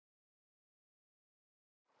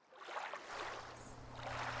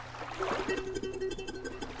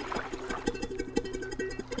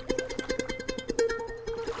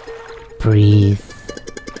Breathe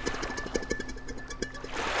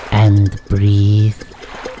and breathe.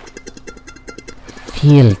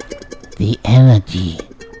 Feel the energy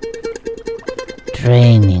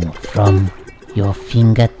draining from your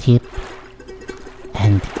fingertip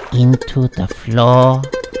and into the floor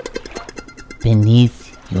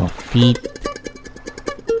beneath your feet.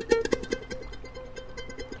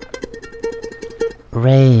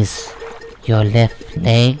 Raise your left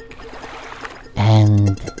leg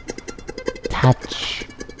and touch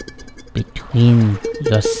between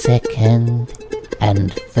your second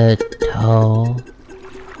and third toe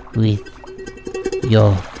with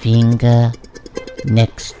your finger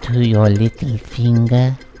next to your little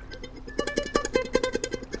finger,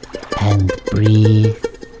 and breathe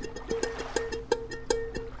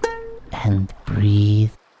and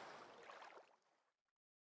breathe.